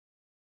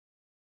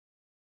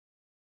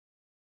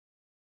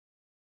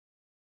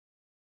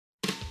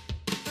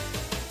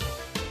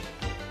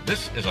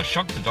This is a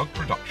Shug to Dug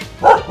production.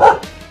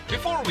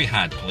 Before we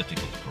had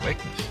political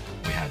correctness,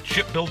 we had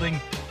shipbuilding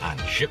and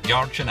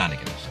shipyard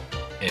shenanigans.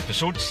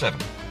 Episode 7,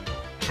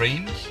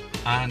 Trains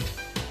and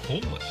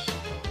Homeless.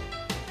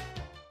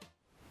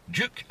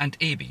 Duke and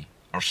Abby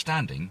are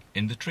standing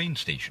in the train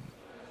station.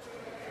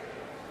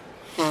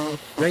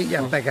 Right,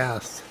 you big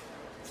ass.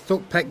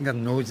 Stop picking your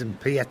nose and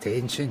pay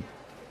attention.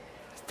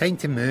 It's time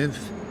to move.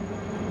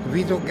 If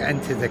we don't get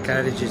into the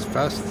carriages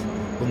first,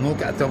 we'll not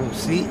get a double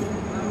seat.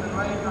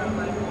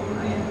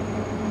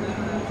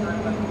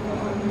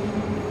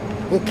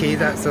 OK,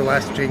 that's the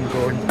last train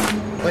going.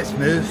 Let's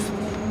move.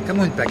 Come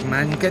on, big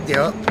man, get you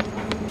up.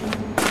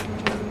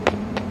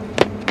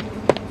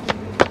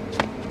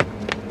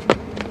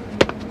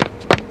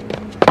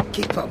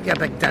 Keep up, you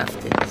big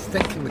dafty.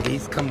 Stinking with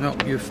these coming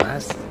up you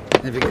fast.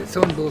 And if he gets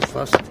on those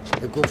first,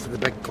 he'll go for the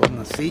big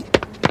corner seat.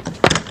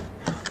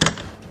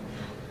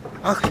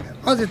 Oh,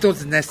 all the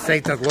doors on this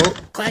side are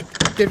locked. Click,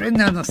 get in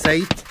the other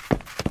side.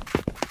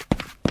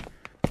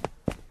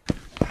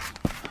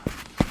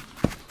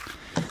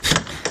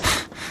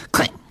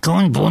 Click, go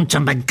on, Bones,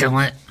 and big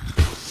gullet.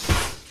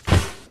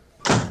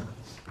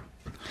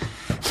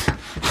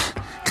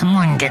 Come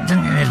on, get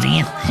down to the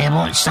rear. Hey,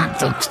 watch that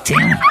dog's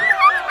tail.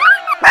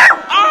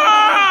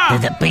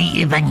 Did it bite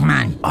you, big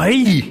man?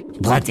 Aye.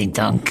 Bloody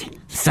dog.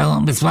 Still,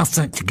 it was worth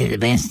it to get the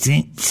best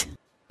seats.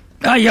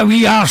 Aye, you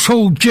wee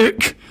arsehole,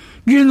 Duke.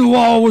 You know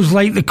I always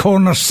like the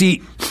corner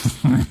seat.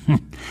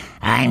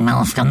 Aye,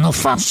 Milf, I'm no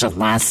first or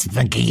last,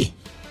 Viggy.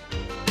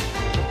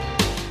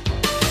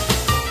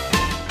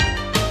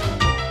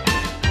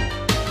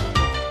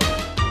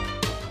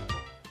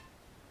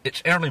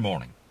 It's early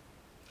morning,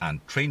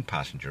 and train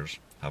passengers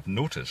have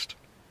noticed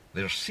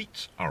their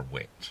seats are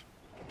wet.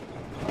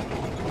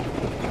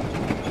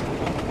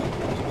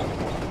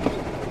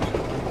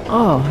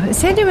 Oh,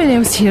 has anyone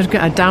else here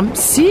got a damp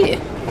seat?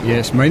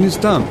 Yes, mine is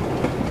damp.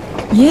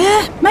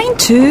 Yeah, mine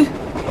too.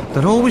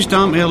 They're always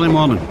damp early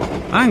morning.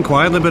 I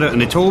inquired about it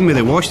and they told me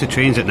they wash the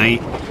trains at night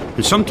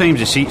and sometimes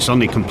the seats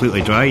aren't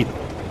completely dried.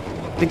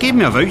 They gave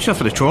me a voucher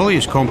for the trolley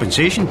as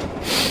compensation.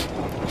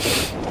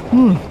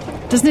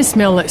 Doesn't it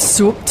smell like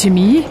soap to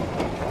me?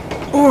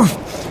 Oh,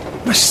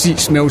 this seat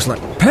smells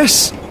like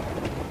piss.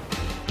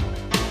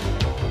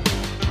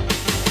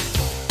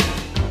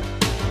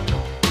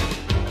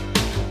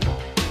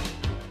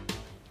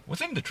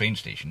 Within the train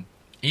station,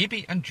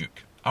 Abby and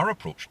Duke are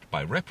approached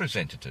by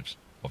representatives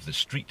of the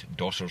Street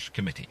Dossers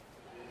Committee.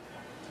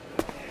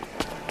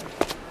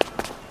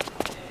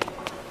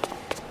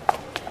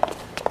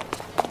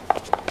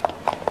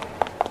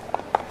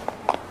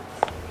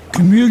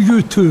 Come here,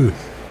 you two.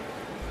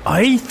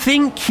 I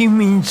think he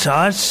means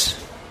us.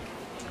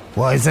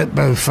 What is it,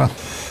 Balfour?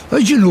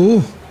 As you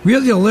know, we're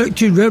the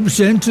elected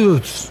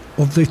representatives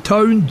of the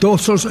Town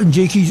Dossers and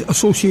Jakies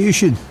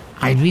Association.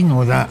 Aye, we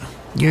know that.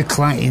 You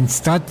Clatty and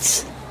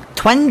Studs.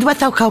 Twinned with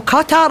the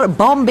Calcutta,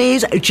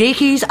 Bombay's,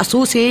 Jakies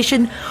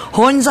Association,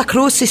 horns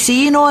across the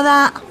sea and all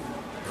that.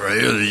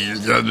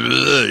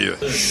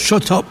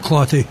 Shut up,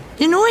 Clatty.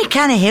 You know he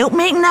can't help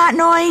making that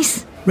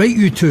noise. Right,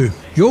 you two.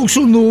 You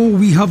also know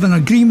we have an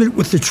agreement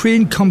with the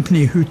train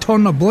company who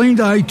turn a blind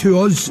eye to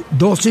us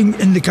dossing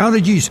in the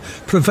carriages,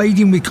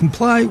 providing we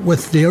comply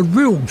with their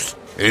rules.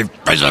 Shut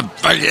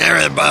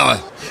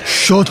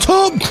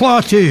up,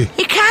 Clatty.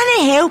 You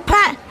can't help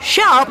it.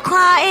 Shut up,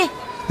 Clatty.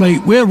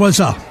 Right, where was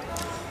I?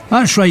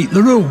 That's right,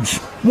 the rules.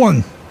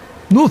 1.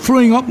 No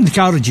throwing up in the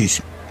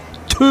carriages.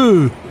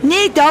 2.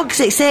 No dogs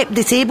except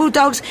disabled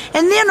dogs,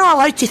 and they're not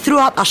allowed to throw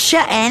up their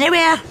shit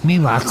anywhere. Me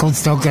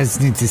Wackle's dog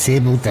isn't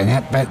disabled in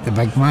it, but the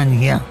big man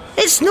here.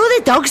 It's no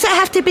the dogs that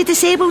have to be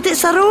disabled,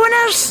 it's their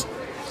owners.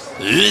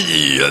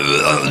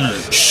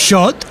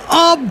 Shut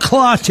up,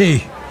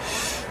 Clatty.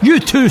 You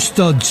two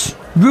studs.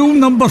 Rule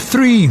number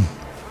 3.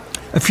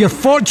 If you're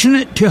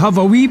fortunate to have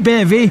a wee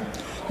bevy,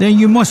 then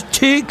you must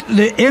take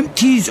the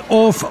empties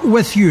off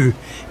with you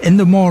in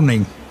the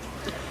morning.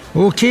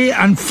 OK,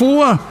 and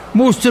 4,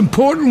 most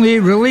importantly,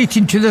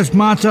 relating to this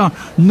matter,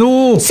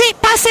 no seat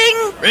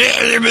passing. We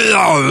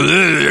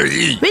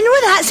know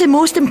that's the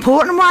most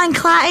important one,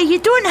 Clatty. You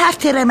don't have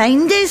to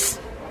remind us.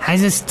 I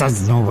just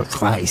doesn't know what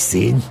Clatty's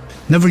saying.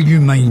 Never you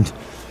mind.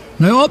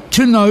 Now, up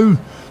to now,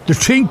 the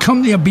train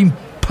company have been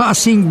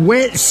passing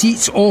wet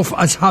seats off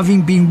as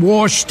having been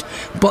washed,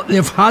 but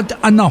they've had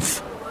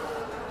enough.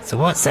 So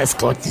what's this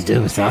got to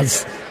do with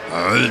us?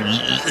 Shut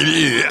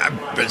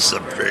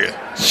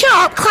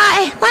up,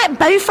 Clatty. Let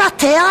Balfour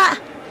tell it.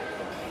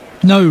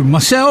 Now,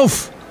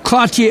 myself,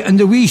 Clatty and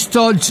the wee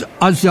studs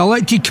as the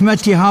elected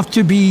committee have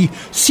to be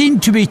seen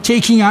to be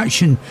taking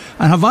action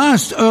and have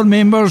asked our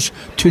members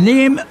to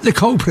name the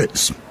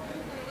culprits.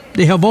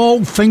 They have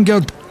all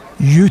fingered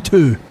you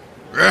two.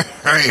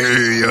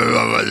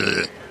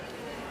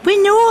 We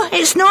know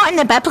it's not in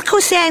the biblical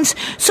sense,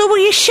 so will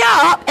you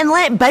shut up and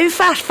let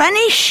Balfour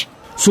finish?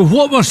 So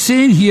what we're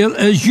saying here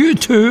is you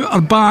two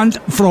are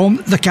banned from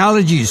the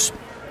carriages.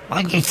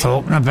 What are you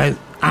talking about?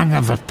 I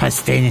never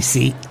pissed any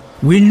seat.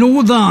 We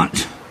know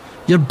that.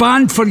 You're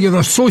banned for your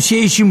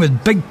association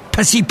with big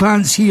pissy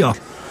pants here.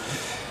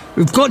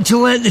 We've got to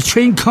let the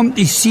train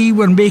company see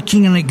we're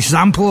making an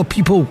example of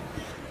people.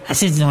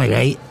 This isn't all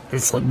right.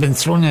 It's been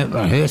thrown out of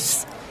our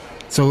house.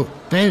 So,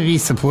 where are we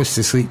supposed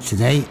to sleep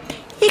tonight?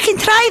 You can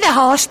try the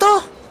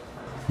hostel.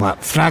 What,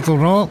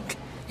 Fraggle Rock?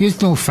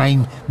 You's no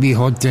fine we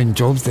hod doing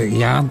jobs at the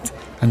yard,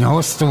 and the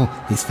hostel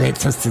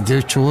expects us to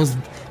do chores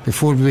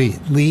before we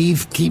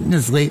leave, keeping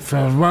us late for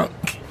our work.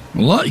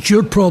 Well, that's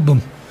your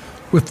problem.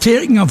 We're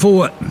taking a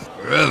vote.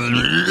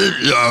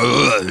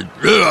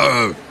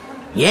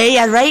 Yeah,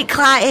 you're right,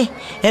 Clatty.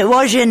 It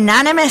was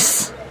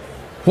unanimous.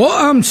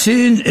 What I'm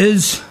saying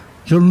is,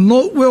 you're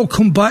not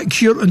welcome back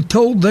here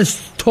until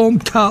this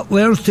tomcat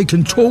learns to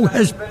control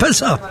his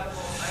pisser.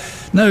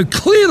 Now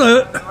clear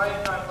out.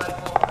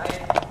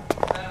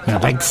 You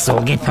big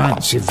soggy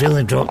pants, you've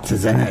really dropped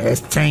us in at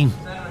this time.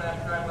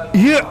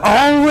 You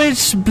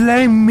always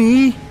blame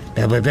me.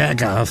 Well, we better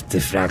get off to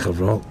Fraggle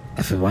Rock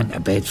if we want a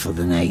bed for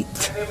the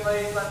night.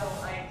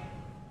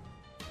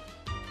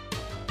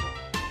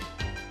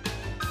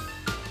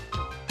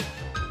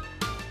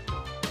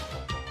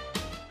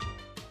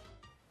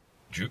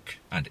 Duke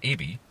and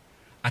Abby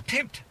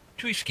attempt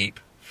to escape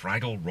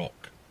Fraggle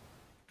Rock.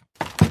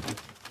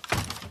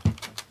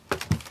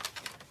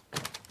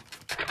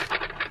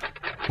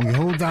 Will you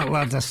hold that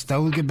ladder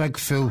still, you big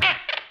fool?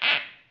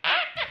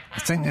 I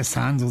think this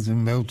handle's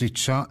been welded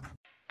shut.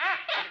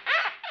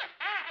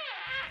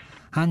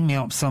 Hand me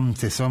up something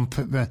to thump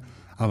it with,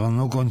 or we're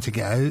not going to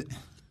get out.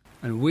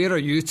 And where are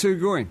you two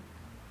going?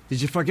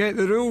 Did you forget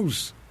the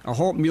rules? A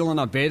hot meal and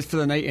a bed for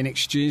the night in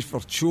exchange for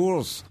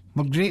chores.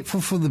 We're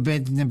grateful for the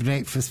bed and the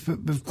breakfast,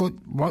 but we've got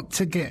work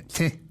to get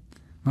to.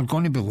 We're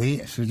going to be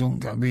late if we don't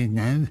get away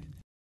now.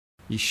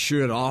 You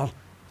sure are.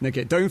 Now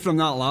get down from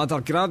that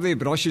ladder, grab the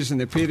brushes and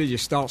the pair of you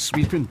start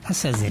sweeping.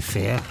 This isn't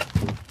fair.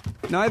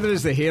 Neither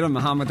is the hair on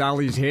Muhammad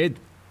Ali's head.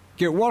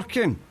 Get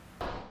working.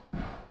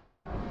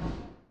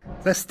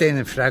 This staying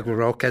in Fraggle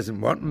Rock isn't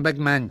working, big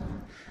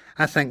man.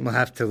 I think we'll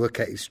have to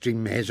look at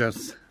extreme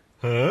measures.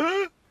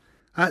 Huh?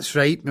 That's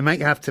right, we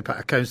might have to put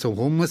a council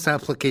homeless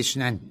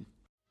application in.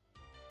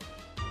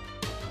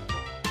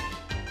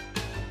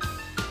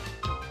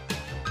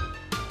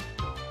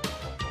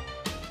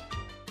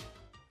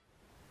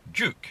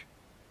 Duke,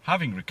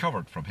 having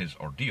recovered from his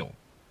ordeal,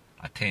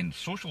 attends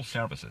social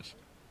services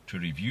to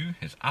review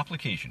his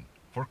application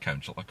for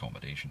council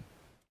accommodation.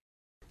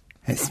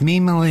 It's me,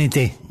 my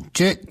lady,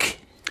 Duke.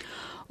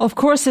 Of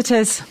course it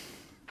is.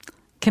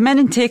 Come in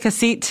and take a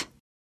seat.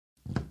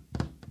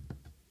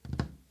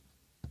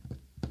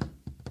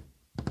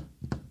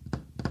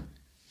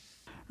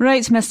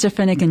 Right, Mr.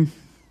 Finnegan.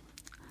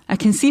 I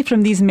can see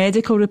from these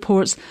medical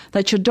reports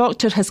that your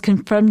doctor has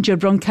confirmed your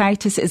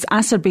bronchitis is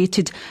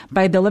exacerbated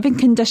by the living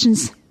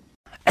conditions.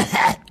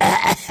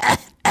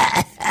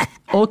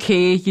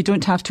 OK, you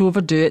don't have to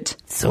overdo it.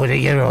 Sorry,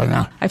 Your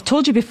Honour. I've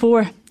told you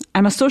before,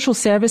 I'm a social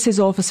services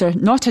officer,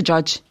 not a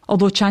judge,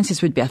 although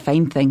chances would be a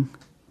fine thing.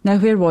 Now,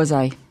 where was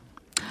I?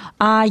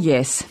 Ah,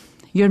 yes,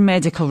 your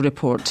medical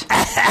report.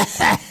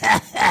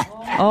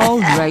 All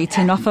right,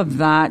 enough of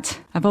that.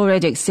 I've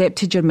already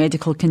accepted your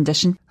medical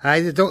condition.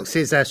 Aye, the doc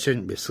says I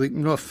shouldn't be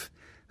sleeping rough,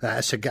 that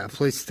I should get a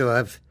place to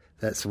live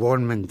that's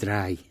warm and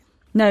dry.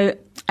 Now,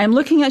 I'm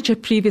looking at your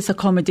previous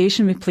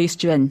accommodation we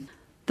placed you in.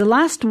 The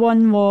last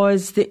one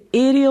was the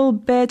Ariel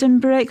Bed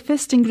and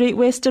Breakfast in Great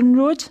Western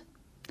Road.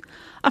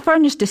 A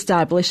furnished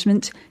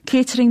establishment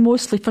catering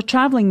mostly for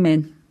travelling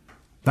men.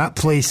 That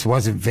place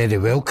wasn't very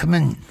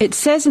welcoming. It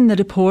says in the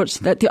report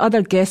that the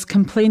other guests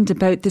complained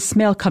about the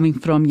smell coming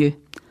from you,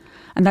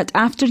 and that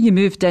after you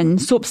moved in,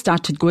 soap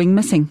started going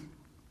missing.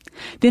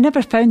 They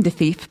never found the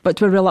thief, but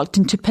were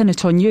reluctant to pin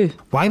it on you.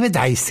 Why would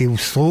I steal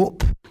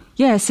soap?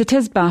 Yes, it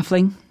is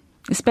baffling,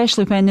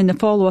 especially when in the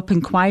follow-up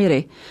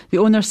inquiry, the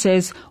owner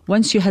says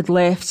once you had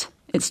left,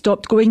 it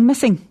stopped going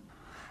missing.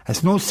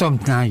 It's not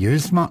something I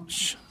use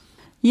much.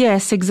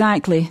 Yes,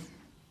 exactly.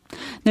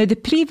 Now, the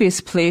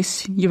previous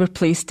place you were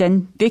placed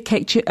in, they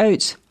kicked you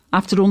out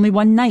after only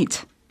one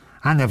night.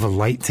 I never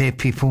liked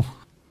people.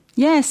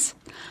 Yes,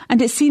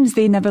 and it seems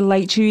they never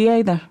liked you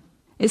either.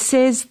 It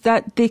says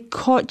that they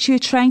caught you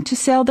trying to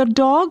sell their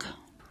dog.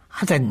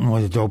 I didn't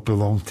know the dog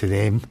belonged to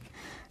them.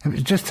 It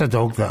was just a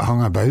dog that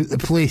hung about the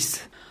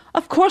place.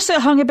 Of course it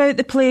hung about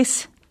the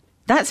place.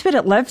 That's where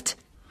it lived.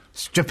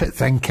 Stupid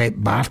thing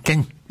kept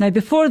barking. Now,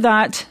 before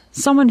that,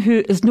 someone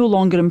who is no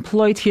longer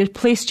employed here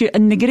placed you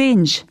in the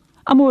Grange,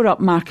 a more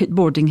upmarket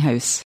boarding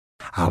house.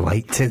 I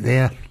liked it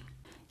there.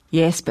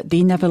 Yes, but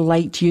they never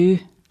liked you.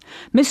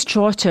 Miss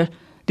Trotter,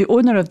 the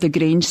owner of the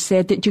Grange,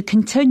 said that you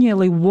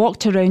continually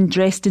walked around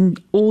dressed in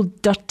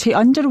old dirty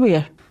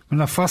underwear.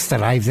 When I first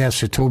arrived there,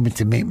 she told me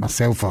to make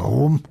myself at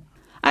home.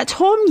 At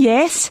home,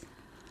 yes.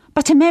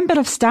 But a member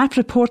of staff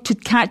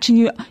reported catching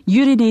you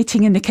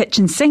urinating in the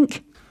kitchen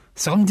sink.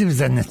 Somebody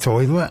was in the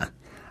toilet.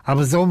 I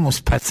was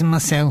almost pissing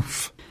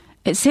myself.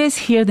 It says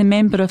here the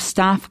member of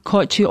staff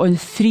caught you on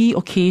 3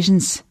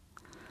 occasions.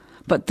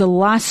 But the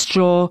last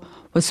straw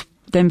was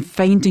them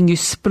finding you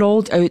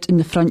sprawled out in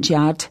the front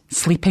yard,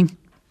 sleeping.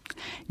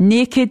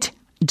 Naked,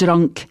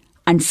 drunk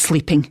and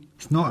sleeping.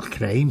 It's not a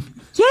crime.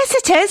 Yes,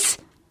 it is.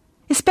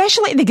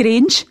 especially at the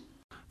Grange.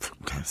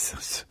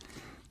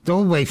 The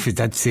old wifey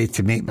did say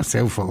to make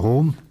myself at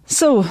home.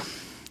 So,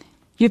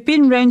 you've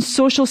been round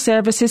social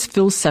services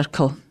full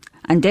circle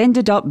and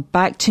ended up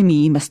back to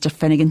me, Mr.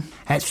 Finnegan.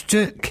 It's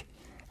Duke.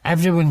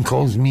 Everyone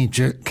calls me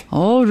Duke.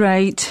 All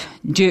right,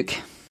 Duke.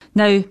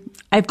 Now,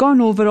 I've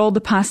gone over all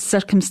the past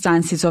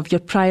circumstances of your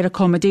prior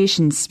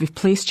accommodations we've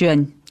placed you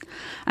in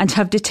and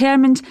have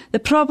determined the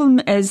problem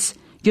is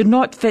you're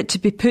not fit to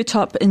be put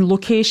up in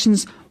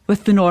locations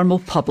with the normal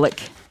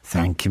public.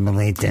 Thank you, my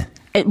lady.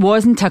 It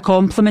wasn't a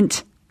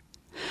compliment.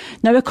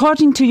 Now,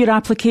 according to your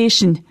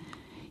application,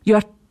 you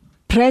are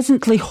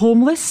presently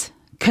homeless,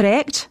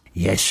 correct?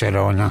 Yes, Your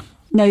Honour.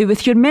 Now,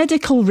 with your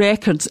medical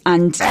records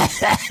and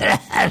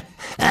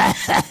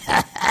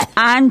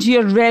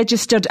your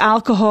registered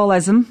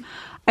alcoholism,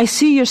 I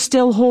see you're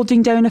still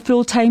holding down a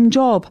full-time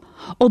job,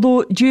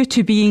 although due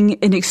to being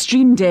in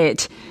extreme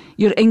debt,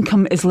 your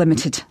income is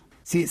limited.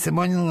 See, it's the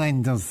money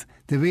lenders.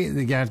 They wait at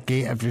the guard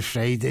gate every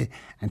Friday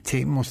and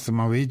take most of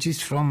my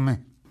wages from me.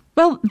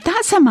 Well,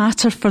 that's a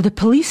matter for the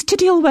police to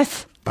deal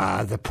with.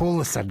 Bah, the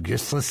police are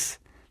useless.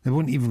 They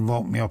won't even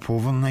lock me up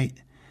overnight.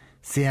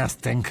 Say I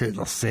stink out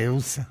their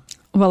cells.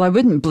 Well, I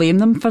wouldn't blame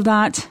them for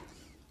that.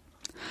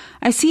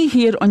 I see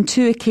here on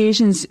 2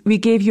 occasions we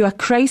gave you a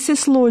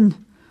crisis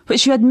loan,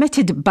 which you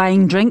admitted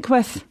buying drink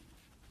with.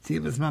 See,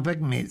 it was my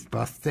big mate's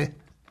birthday.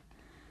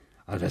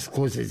 Or as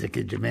close as I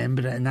could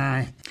remember it, and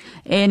I.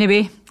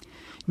 Anyway,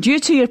 due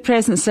to your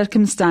present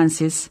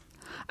circumstances,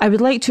 I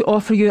would like to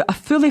offer you a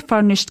fully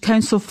furnished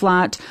council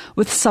flat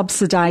with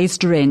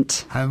subsidised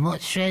rent. How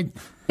much rent?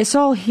 It's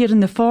all here in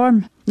the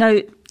form. Now,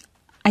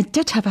 I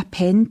did have a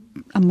pen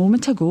a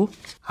moment ago.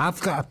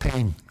 I've got a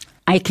pen.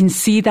 I can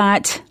see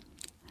that.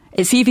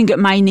 It's even got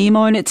my name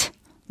on it.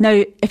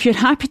 Now, if you're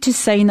happy to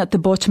sign at the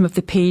bottom of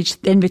the page,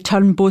 then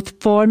return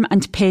both form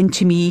and pen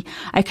to me.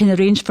 I can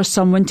arrange for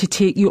someone to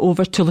take you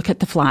over to look at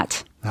the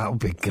flat. That'll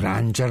be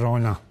grand, Your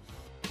Honour.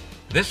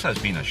 This has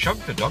been a Shug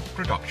the Dog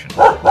production.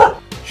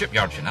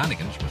 Shipyard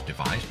Shenanigans was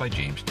devised by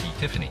James T.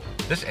 Tiffoney.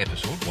 This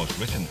episode was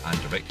written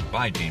and directed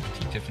by James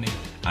T. Tiffoney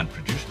and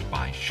produced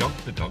by Shug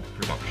the Dog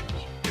Productions.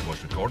 It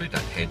was recorded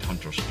at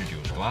HEADHUBTERS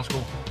Studios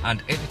Glasgow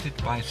and edited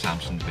by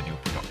Samson Video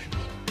Productions.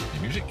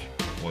 The music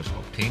was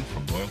obtained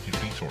from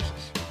royalty-free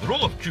sources. The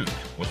role of Duke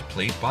was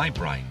played by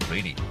Brian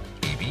Brady,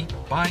 AB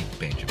by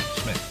Benjamin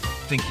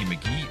Smith, Stinky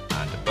McGee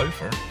and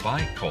Bowfer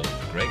by Colin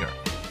McGregor,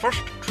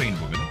 First Train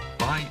Woman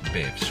by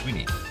Bev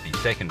Sweeney, the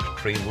Second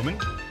Train Woman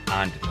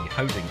and the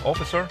Housing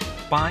Officer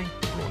by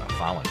Rona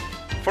Fallon,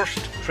 First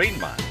Train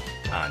Man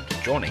and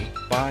Johnny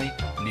by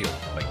Neil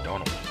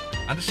MacDonald,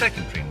 and the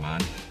Second Train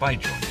Man by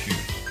John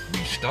Hughes,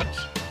 Wee Studs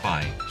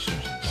by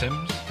Susan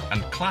Sims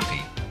and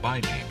Clatty by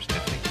James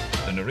Tiffany.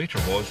 The narrator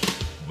was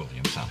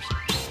William Samson.